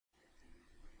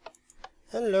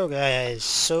Hello guys,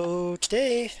 so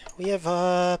today we have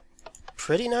a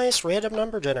pretty nice random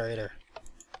number generator.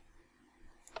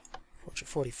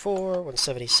 444,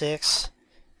 176,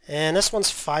 and this one's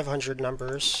 500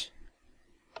 numbers.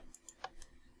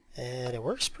 And it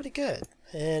works pretty good.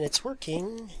 And it's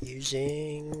working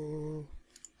using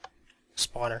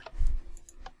spawner.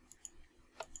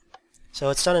 So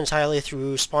it's done entirely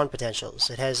through spawn potentials.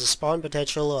 It has a spawn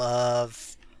potential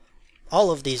of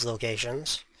all of these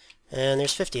locations. And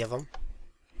there's 50 of them.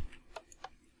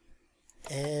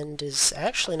 And is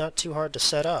actually not too hard to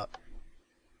set up.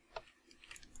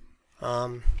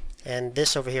 And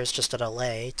this over here is just a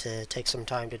delay to take some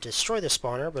time to destroy the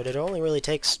spawner, but it only really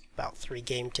takes about 3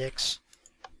 game ticks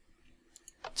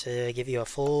to give you a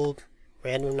full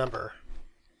random number.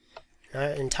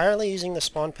 Entirely using the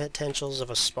spawn potentials of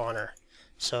a spawner.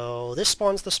 So this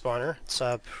spawns the spawner. It's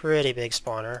a pretty big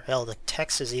spawner. Hell, the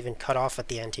text is even cut off at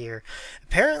the end here.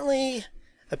 Apparently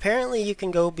you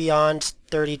can go beyond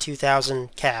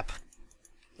 32,000 cap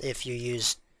if you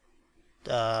use,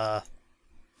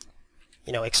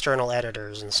 external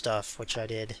editors and stuff, which I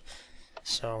did.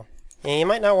 So, and you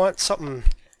might not want something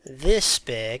this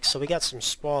big, so we got some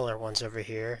smaller ones over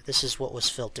here. This is what was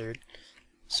filtered.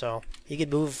 So you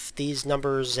could move these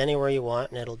numbers anywhere you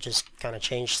want, and it'll just kind of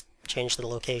change the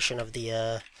location of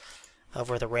the of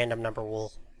where the random number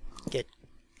will get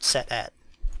set at,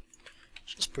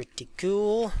 which is pretty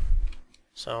cool.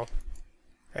 So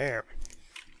there.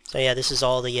 So yeah, this is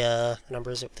all the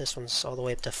numbers. This one's all the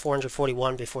way up to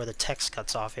 441 before the text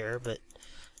cuts off here, but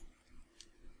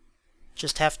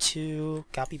just have to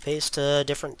copy paste a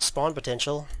different spawn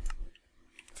potential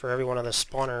for every one of the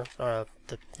spawner,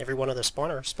 every one of the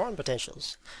spawner spawn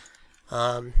potentials.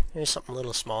 Here's something a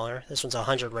little smaller. This one's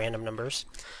 100 random numbers.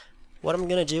 What I'm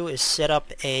going to do is set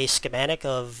up a schematic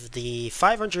of the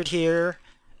 500 here,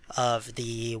 of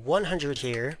the 100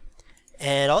 here,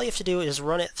 and all you have to do is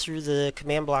run it through the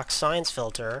CommandBlockSigns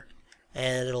filter,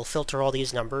 and it'll filter all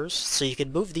these numbers. So you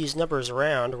can move these numbers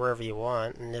around wherever you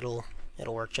want, and it'll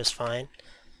work just fine.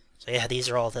 So yeah, these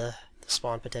are all the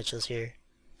spawn potentials here.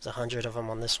 There's 100 of them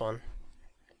on this one.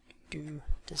 It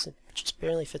just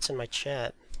barely fits in my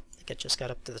chat. I think it just got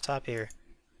up to the top here.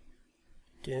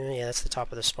 Yeah, that's the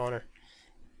top of the spawner.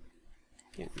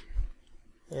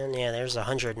 And yeah, there's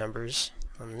 100 numbers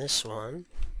on this one.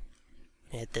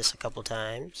 Hit this a couple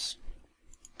times.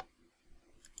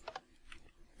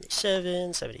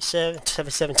 77, 77,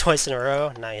 77 twice in a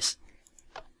row. Nice.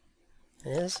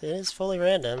 It is fully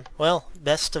random. Well,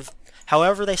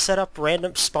 however they set up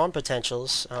random spawn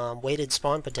potentials, weighted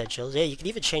spawn potentials. Yeah, you can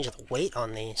even change the weight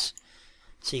on these.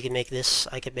 So you can make this,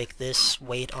 I could make this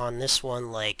weight on this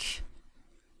one like,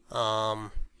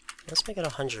 let's make it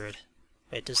 100.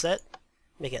 Wait, does that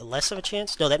make it less of a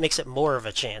chance? No, that makes it more of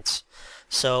a chance.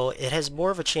 So it has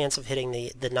more of a chance of hitting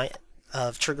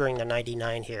of triggering the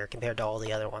 99 here compared to all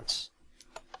the other ones.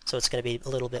 So it's going to be a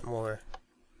little bit more,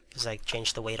 because I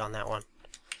changed the weight on that one.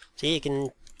 So you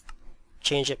can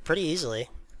change it pretty easily,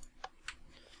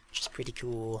 which is pretty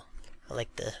cool. I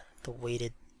like the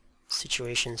weighted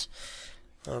situations.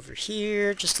 Over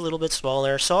here, just a little bit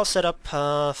smaller. So I'll set up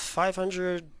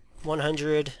 500,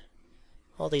 100.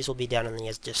 All these will be down in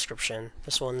the description.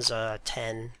 This one's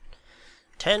 10,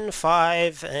 10,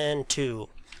 5, and 2.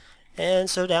 And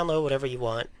so download whatever you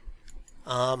want.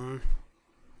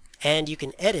 And you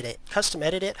can edit it, custom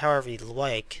edit it however you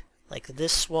like. Like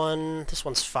this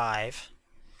one's 5.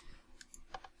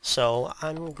 So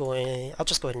I'll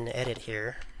just go ahead and edit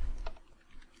here.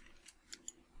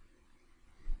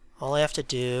 All I have to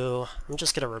do, I'm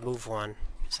just going to remove one.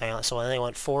 So I only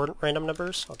want 4 random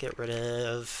numbers. I'll get rid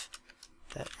of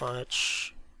that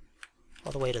much.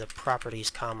 All the way to the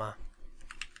properties, comma.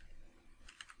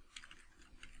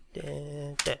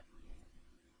 There.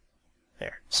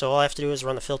 So all I have to do is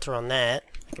run the filter on that.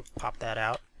 I can pop that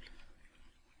out.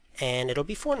 And it'll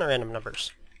be 4 random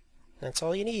numbers. That's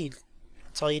all you need.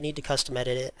 That's all you need to custom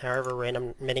edit it. However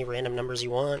many random numbers you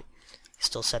want. You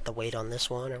still set the weight on this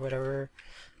one or whatever.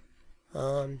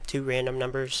 2 random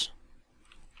numbers.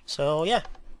 So yeah,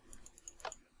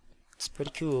 it's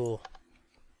pretty cool.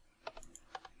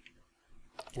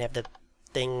 You can have the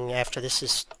thing after this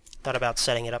is thought about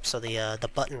setting it up so the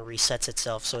button resets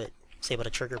itself so it's able to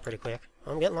trigger pretty quick.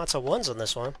 I'm getting lots of 1s on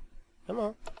this one. Come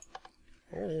on,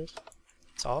 there it is.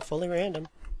 It's all fully random.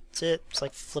 That's it. It's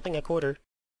like flipping a quarter.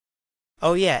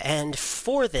 Oh yeah, and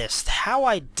for this, how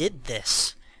I did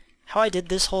this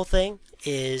whole thing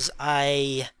is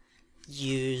I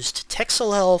used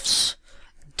TexelElf's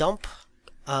dump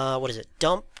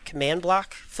command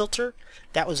block filter.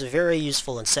 That was very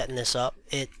useful in setting this up.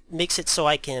 It makes it so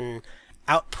I can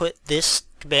output this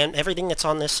everything that's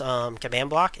on this command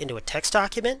block into a text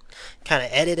document, kind of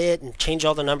edit it and change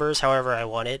all the numbers however I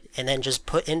wanted, and then just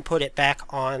input it back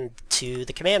on to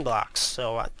the command blocks.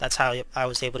 So that's how I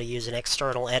was able to use an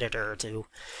external editor to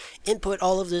input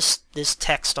all of this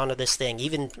text onto this thing,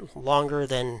 even longer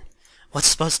than what's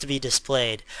supposed to be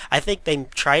displayed. I think they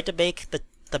tried to make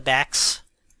the backs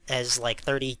as like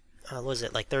 30. What was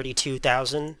it, like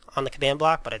 32,000 on the command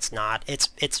block, but it's not.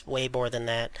 It's way more than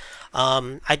that.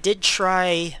 I did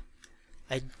try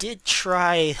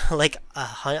like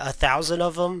 1,000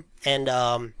 of them, and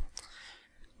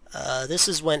this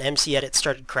is when MCEdit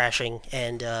started crashing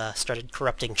and started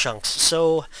corrupting chunks.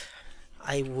 So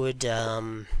I would,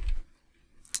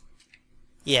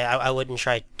 yeah, I wouldn't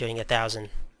try doing 1,000.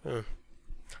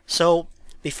 So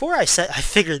before I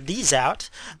figured these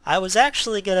out, I was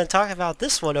actually going to talk about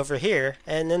this one over here,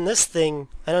 and then this thing,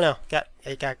 I don't know,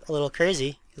 it got a little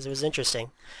crazy because it was interesting.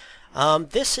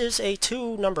 This is a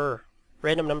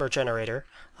random number generator,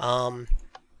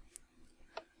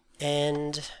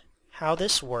 and how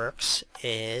this works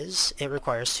is it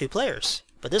requires 2 players.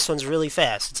 But this one's really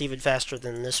fast. It's even faster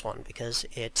than this one because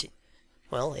it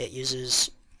uses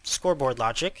scoreboard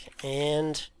logic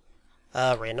and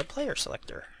a random player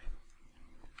selector.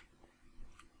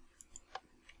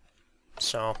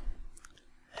 So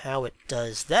how it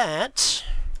does that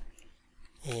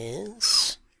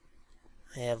is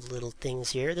I have little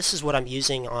things here. This is what I'm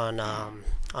using on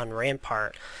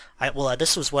Rampart.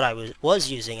 This was what I was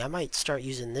using. I might start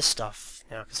using this stuff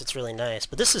now because it's really nice.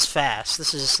 But this is fast.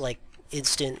 This is like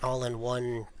instant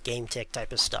all-in-one game tick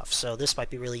type of stuff. So this might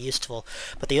be really useful.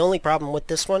 But the only problem with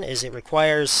this one is it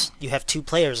requires you have 2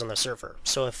 players on the server.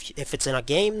 So if it's in a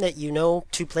game that you know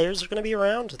 2 players are going to be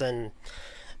around, then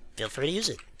feel free to use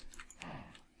it.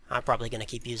 I'm probably going to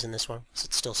keep using this one because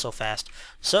it's still so fast.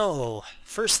 So,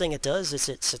 first thing it does is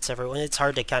it sets everyone. It's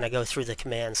hard to kind of go through the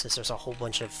commands since there's a whole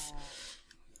bunch of,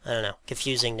 I don't know,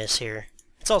 confusingness here.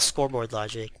 It's all scoreboard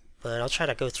logic, but I'll try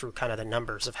to go through kind of the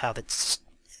numbers of how it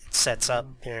sets up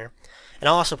here. And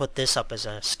I'll also put this up as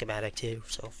a schematic too,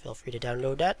 so feel free to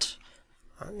download that.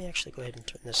 Let me actually go ahead and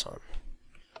turn this on.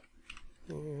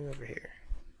 Over here.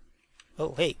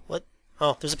 Oh, hey, what?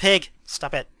 Oh, there's a pig!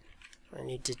 Stop it. I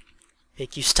need to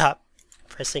make you stop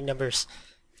pressing numbers.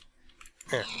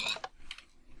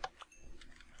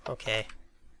 Okay.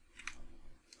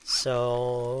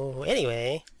 So,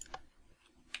 anyway.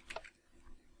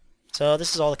 So,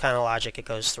 this is all the kind of logic it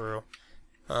goes through.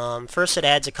 First it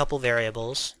adds a couple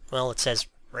variables. Well, it says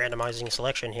randomizing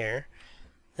selection here.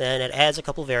 Then it adds a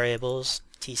couple variables.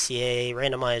 TCA,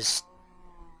 randomize.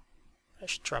 I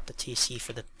should drop the TC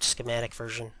for the schematic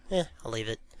version. I'll leave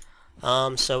it.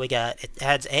 So it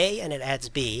adds A and it adds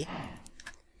B,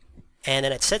 and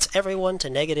then it sets everyone to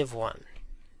 -1.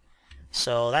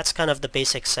 So that's kind of the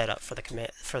basic setup for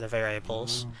the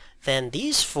variables. Then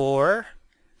these 4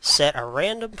 set a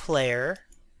random player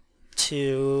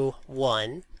to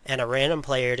 1 and a random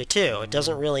player to 2. It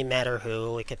doesn't really matter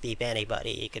who. It could be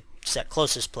anybody. You could set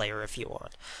closest player if you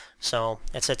want. So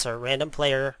it sets a random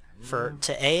player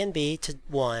to A and B to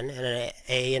 1 and an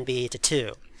A and B to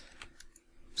 2.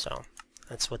 So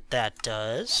that's what that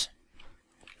does.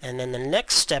 And then the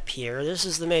next step here, this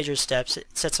is the major steps,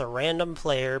 it sets a random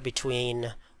player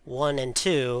between 1 and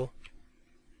 2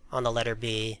 on the letter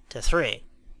B to 3.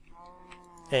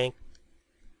 Okay.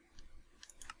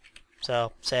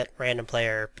 So set random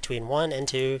player between 1 and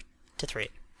 2 to 3.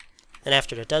 And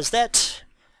after it does that,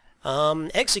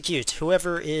 execute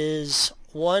whoever is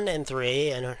 1 and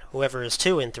 3 and whoever is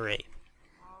 2 and 3.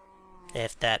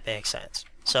 If that makes sense.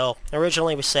 So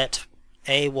originally we set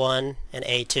A1 and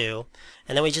A2,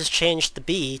 and then we just changed the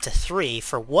B to 3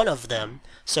 for one of them,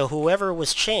 so whoever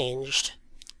was changed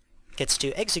gets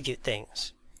to execute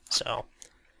things. So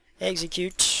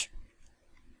execute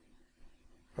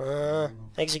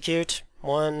execute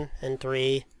 1 and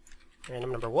 3,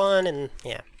 random number 1, and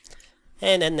yeah.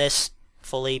 And then this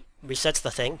fully resets the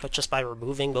thing, but just by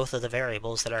removing both of the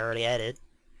variables that I already added.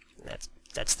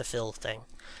 That's the fill thing.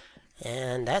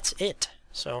 And that's it.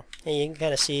 So, yeah, you can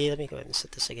kind of see, let me go ahead and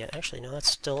set this again. Actually, no, that's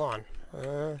still on.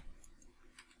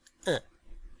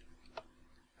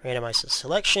 Randomizes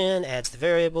selection, adds the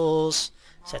variables,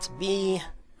 sets B.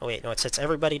 Oh wait, no, it sets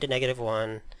everybody to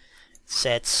 -1.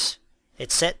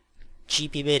 It set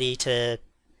GPBiddy to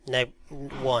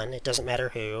 -1, it doesn't matter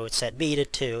who. It set B to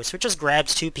 2, so it just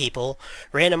grabs 2 people,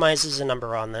 randomizes a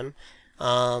number on them,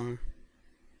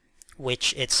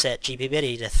 which it set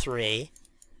GPBiddy to 3.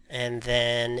 And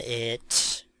then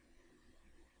it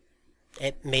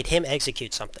made him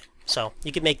execute something. So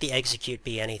you could make the execute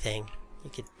be anything.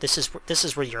 This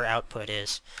is where your output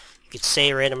is. You could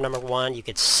say random number 1. You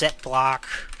could set block.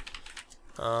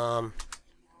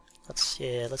 Let's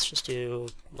just do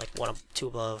like 2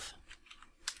 above.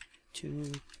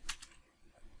 2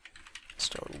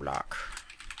 stone block.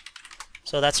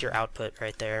 So that's your output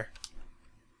right there.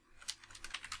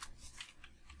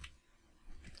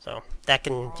 So that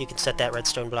you can set that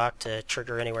redstone block to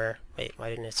trigger anywhere. Wait, why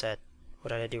didn't it set? What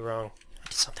did I do wrong? I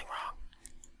did something wrong.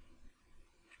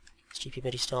 Is GP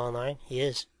MIDI still online? He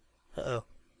is. Uh-oh.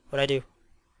 What'd I do?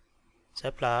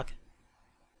 Set block.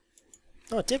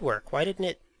 Oh, it did work. Why didn't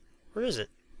it? Where is it?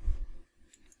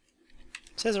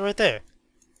 It says it right there.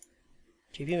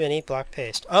 GP MIDI block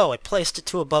paste. Oh, it placed it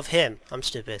to above him. I'm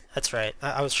stupid. That's right.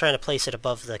 I was trying to place it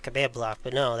above the command block,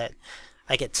 but no, that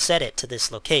I could set it to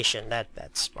this location.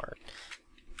 That's smart.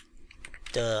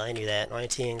 Duh, I knew that.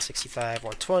 19, 65,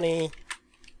 120.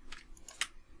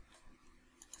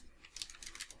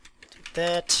 Do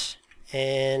that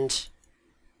and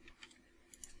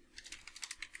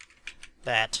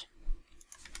that.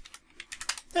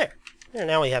 There. There,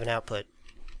 now we have an output.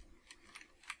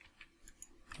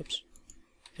 Oops.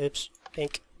 Oops.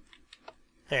 Pink.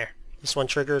 There. This one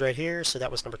triggered right here, so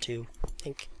that was number 2.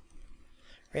 Pink.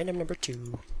 Random number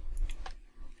 2.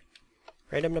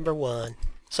 Random number 1.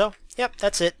 So, yep,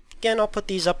 that's it. Again, I'll put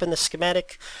these up in the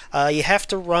schematic. You have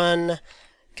to run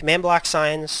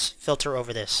CommandBlockSigns filter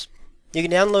over this. You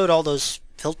can download all those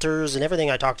filters and everything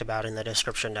I talked about in the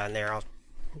description down there. I'll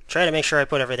try to make sure I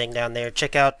put everything down there.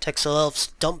 Check out TexelElf's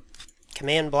dump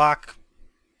command block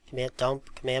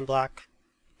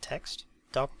text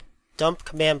dump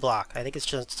command block. I think it's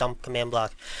just dump command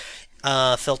block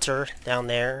filter down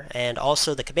there, and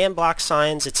also the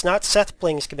CommandBlockSigns. It's not Seth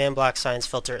Bling's CommandBlockSigns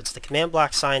filter. It's the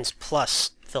CommandBlockSigns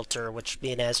plus filter, which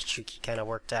me and Azuki kind of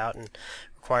worked out and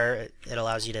it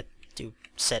allows you to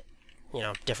set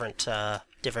different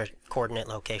coordinate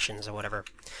locations or whatever.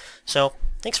 So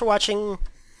thanks for watching.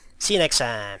 See you next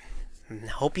time.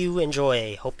 Hope you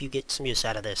enjoy. Hope you get some use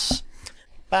out of this.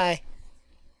 Bye.